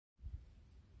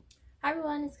Hi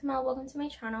everyone, it's Kamel. Welcome to my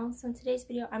channel. So in today's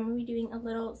video, I'm going to be doing a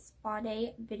little spa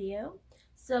day video.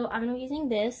 So I'm going to be using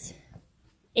this,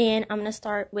 and I'm going to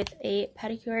start with a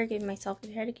pedicure, giving myself a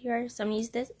pedicure. So I'm going to use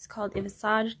this. It's called a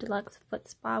Visage Deluxe Foot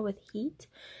Spa with Heat.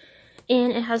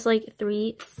 And it has like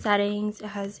 3 settings. It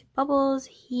has bubbles,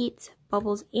 heat,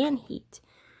 bubbles, and heat.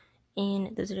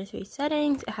 And those are the 3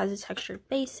 settings. It has a textured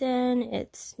basin,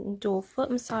 it's dual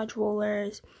foot massage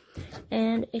rollers,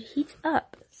 and it heats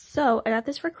up. So I got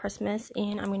this for Christmas,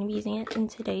 and I'm going to be using it in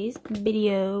today's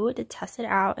video to test it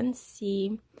out and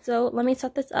see. So let me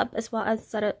set this up as well as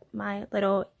set up my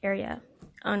little area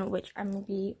on which I'm going to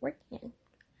be working in.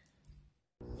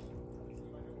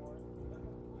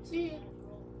 See?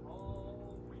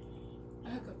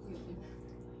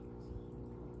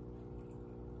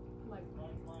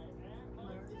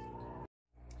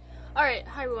 Alright,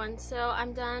 hi everyone. So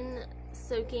I'm done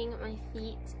soaking my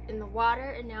feet in the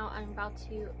water, and now I'm about to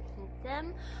paint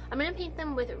them. I'm going to paint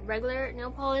them with regular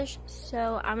nail polish,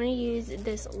 so I'm going to use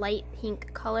this light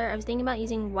pink color. I was thinking about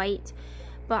using white,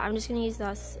 but I'm just going to use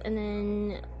this, and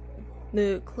then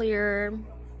the clear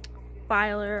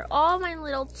filer, all my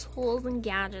little tools and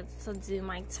gadgets to do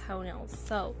my toenails.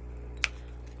 So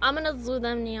I'm going to do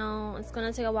them now. It's going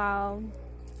to take a while.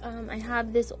 I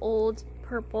have this old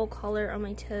purple color on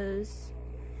my toes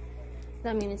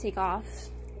that I'm going to take off.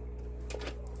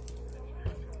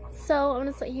 So I'm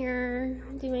going to sit here,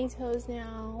 do my toes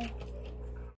now.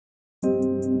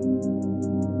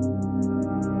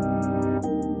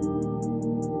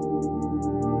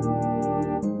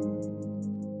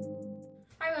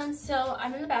 Hi everyone, so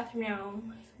I'm in the bathroom now.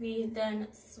 We then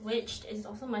switched. It's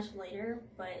also much later,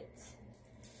 but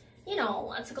you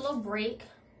know, I took a little break.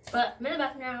 But I'm in the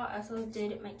bathroom now. I also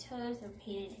did my toes. They're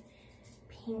painted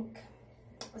pink.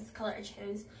 What's the color I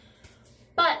chose?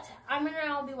 But I'm gonna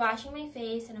now be washing my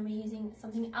face, and I'm gonna be using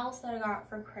something else that I got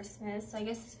for Christmas. So I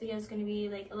guess this video is gonna be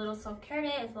like a little self-care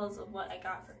day as well as what I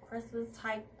got for Christmas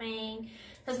type thing.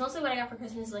 Because mostly what I got for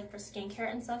Christmas is like for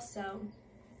skincare and stuff. So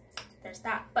there's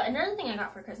that. But another thing I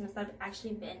got for Christmas that I've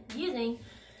actually been using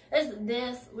is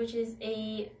this, which is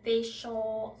a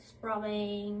facial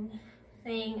scrubbing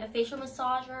thing, a facial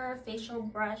massager, facial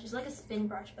brush. It's like a spin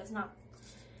brush, but it's not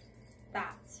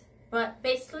that. But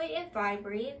basically it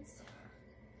vibrates,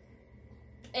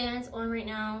 and it's on right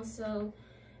now. So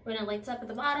when it lights up at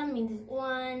the bottom, it means it's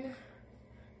on.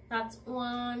 That's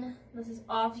on. This is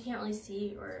off. You can't really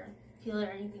see or feel it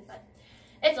or anything, but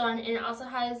it's on. And it also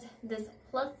has this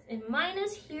plus and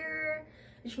minus here,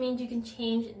 which means you can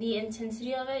change the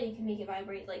intensity of it. You can make it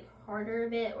vibrate like harder a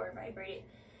bit, or vibrate it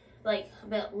like a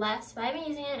bit less. But I've been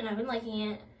using it and I've been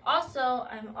liking it. Also,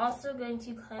 I'm also going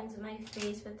to cleanse my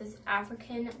face with this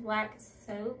African black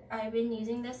soap. I've been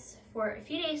using this for a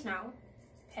few days now.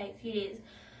 Okay, a few days.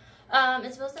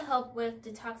 It's supposed to help with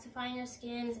detoxifying your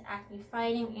skin, it's acne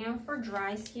fighting, and for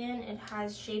dry skin it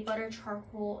has shea butter,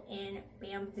 charcoal, and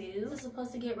bamboo. It's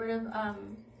supposed to get rid of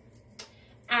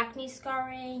acne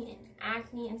scarring and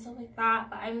acne and stuff like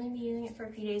that. But I'm going to be using it for a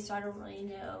few days, so I don't really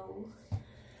know.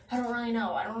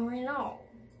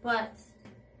 But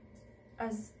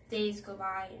as days go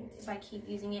by, and if I keep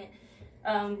using it,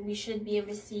 we should be able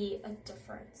to see a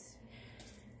difference.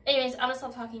 Anyways, I'm gonna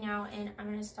stop talking now, and I'm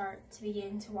gonna start to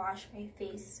begin to wash my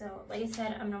face. So like I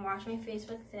said, I'm gonna wash my face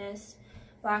with this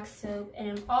black soap, and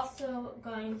I'm also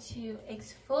going to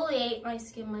exfoliate my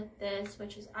skin with this,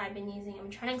 which is I've been using.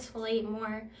 I'm trying to exfoliate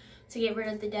more to get rid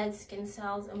of the dead skin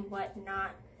cells and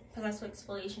whatnot, because that's what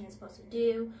exfoliation is supposed to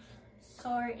do. So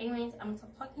anyways, I'm gonna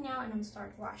stop talking now, and I'm gonna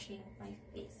start washing my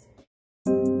face.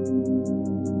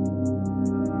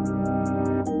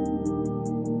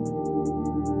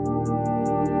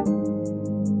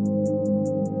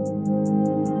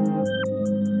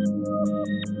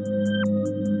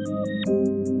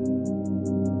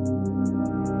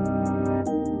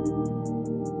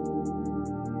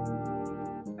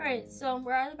 Alright, so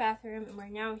we're out of the bathroom, and we're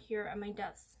now here at my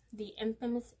desk. The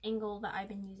infamous angle that I've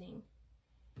been using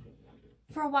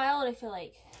for a while, I feel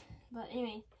like. But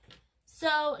anyway,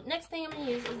 so next thing I'm gonna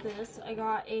use is this. I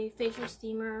got a facial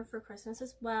steamer for Christmas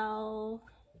as well.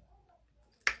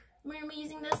 We're gonna be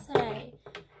using this today.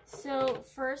 So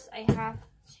first I have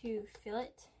to fill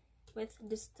it with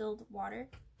distilled water.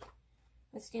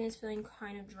 My skin is feeling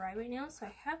kind of dry right now, so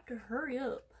I have to hurry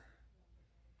up.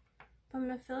 But I'm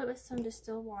gonna fill it with some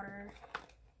distilled water,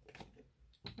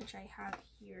 which I have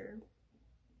here.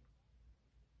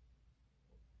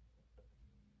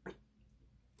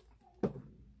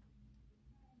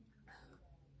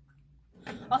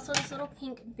 Also, this little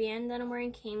pink band that I'm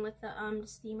wearing came with the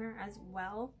steamer as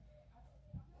well.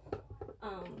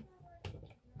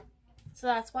 So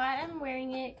that's why I'm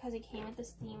wearing it, because it came with the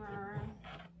steamer.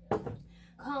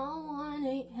 Call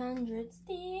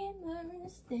 1-800-STEAMER.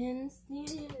 Steam is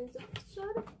a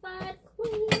certified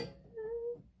queen.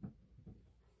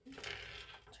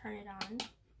 Turn it on.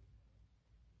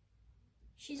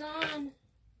 She's on.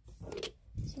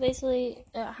 So basically,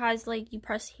 it has like, you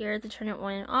press here to turn it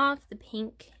on and off. The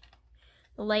pink,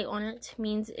 the light on it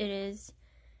means it is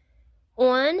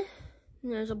on.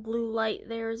 And there's a blue light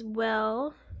there as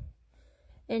well.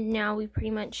 And now we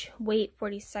pretty much wait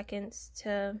 40 seconds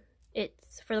for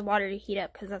the water to heat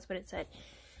up, because that's what it said.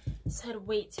 It said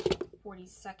wait 40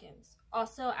 seconds.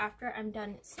 Also, after I'm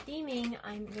done steaming,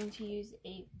 I'm going to use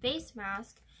a face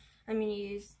mask. I'm going to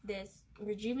use this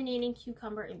Rejuvenating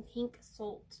Cucumber and Pink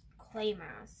Salt Clay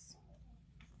Mask.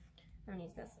 I'm going to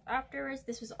use this afterwards.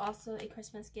 This was also a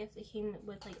Christmas gift. It came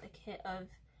with like a kit of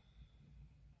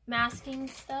masking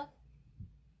stuff.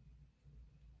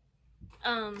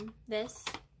 This.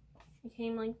 It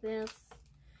came like this.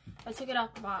 I took it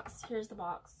off the box. Here's the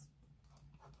box.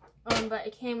 But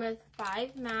it came with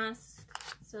 5 masks.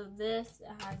 So this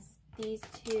has these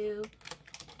 2.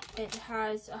 It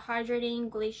has a hydrating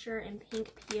glacier and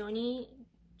pink peony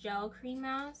gel cream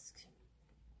mask.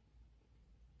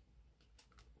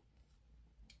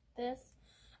 This.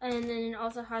 And then it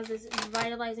also has this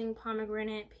vitalizing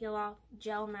pomegranate peel off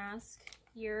gel mask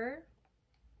here.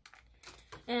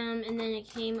 And then it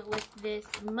came with this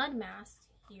mud mask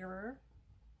here.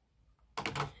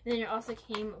 And then it also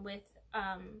came with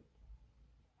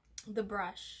the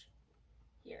brush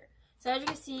here. So as you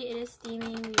can see, it is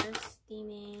steaming. We are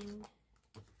steaming.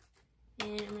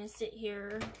 And I'm going to sit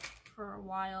here for a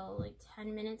while, like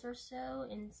 10 minutes or so,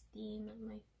 and steam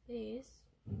my face.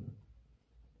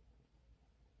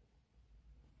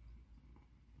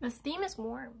 The steam is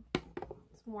warm.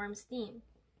 It's warm steam.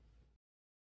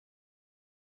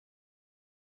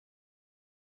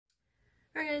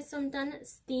 Alright guys, so I'm done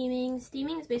steaming.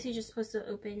 Steaming is basically just supposed to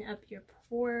open up your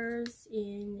pores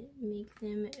and make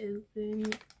them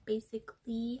open,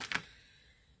 basically.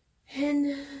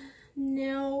 And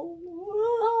now,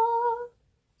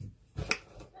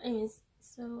 anyways,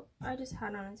 so I just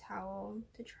had on a towel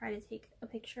to try to take a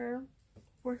picture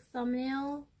for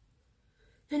thumbnail.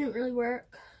 Didn't really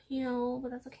work, you know,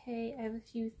 but that's okay. I have a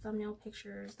few thumbnail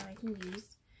pictures that I can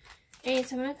use. And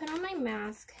so I'm going to put on my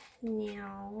mask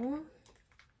now.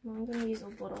 I'm going to use a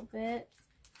little bit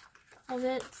of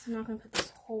it. I'm not going to put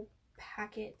this whole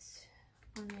packet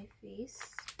on my face.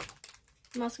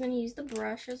 I'm also going to use the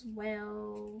brush as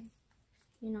well.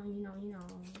 You know.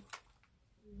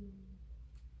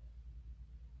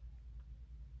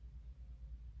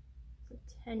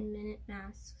 It's a 10-minute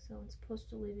mask, so I'm supposed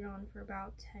to leave it on for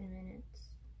about 10 minutes.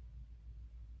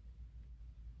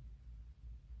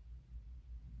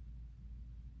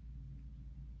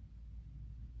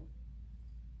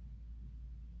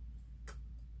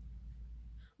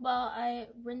 Well, I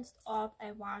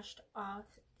washed off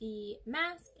the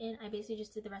mask, and I basically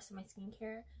just did the rest of my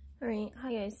skincare. Alright,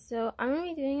 hi guys, so I'm going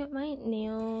to be doing my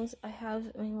nails. I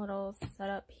have my little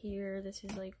setup here. This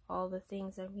is like all the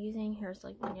things I'm using. Here's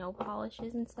like my nail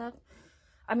polishes and stuff.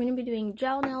 I'm going to be doing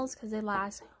gel nails because they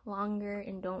last longer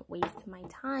and don't waste my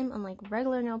time, unlike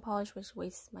regular nail polish, which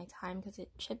wastes my time because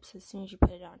it chips as soon as you put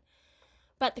it on.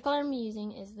 But the color I'm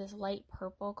using is this light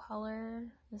purple color,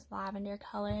 this lavender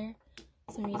color.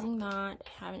 So I'm using that.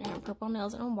 I haven't had purple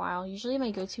nails in a while. Usually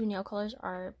my go-to nail colors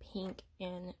are pink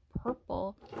and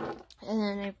purple. And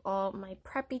then I have all my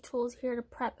preppy tools here to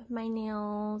prep my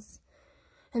nails.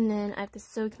 And then I have to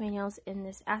soak my nails in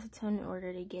this acetone in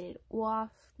order to get it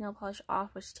off, nail polish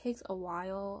off, which takes a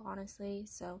while, honestly.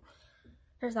 So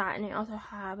there's that. And I also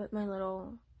have my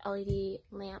little LED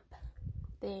lamp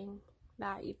thing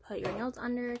that you put your nails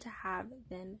under to have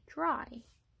them dry.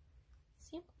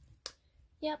 See?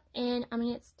 Yep, and I'm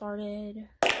gonna get started.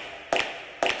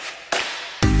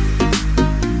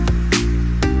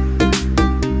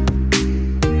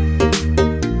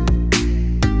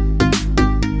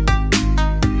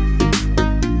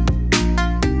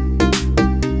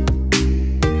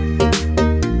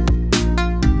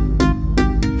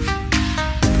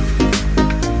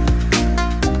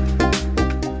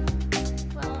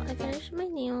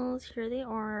 Here they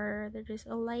are. They're just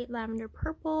a light lavender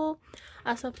purple.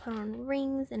 I also put on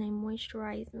rings and I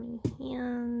moisturize my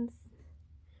hands.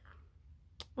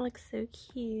 Looks so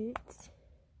cute.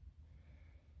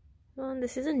 Well,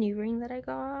 this is a new ring that I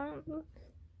got.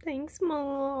 Thanks,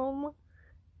 Mom.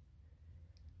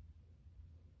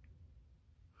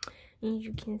 And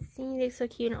you can see they're so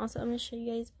cute. And also I'm going to show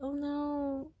you guys, oh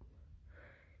no,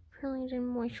 apparently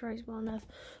didn't moisturize well enough.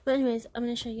 But anyways, I'm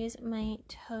going to show you guys my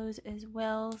toes as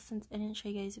well, since I didn't show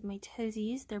you guys my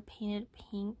toesies. They're painted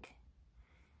pink.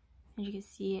 As you can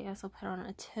see, I also put on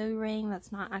a toe ring.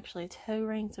 That's not actually a toe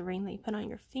ring. It's a ring that you put on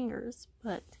your fingers,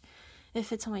 but it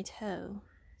fits on my toe.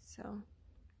 So,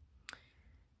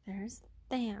 there's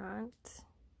that.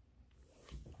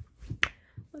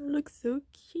 Oh, it looks so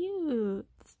cute.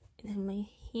 And then my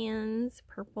hands,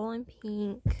 purple and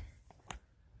pink.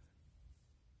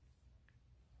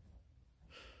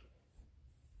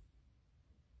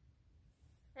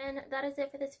 And that is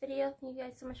it for this video. Thank you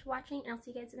guys so much for watching, and I'll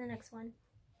see you guys in the next one.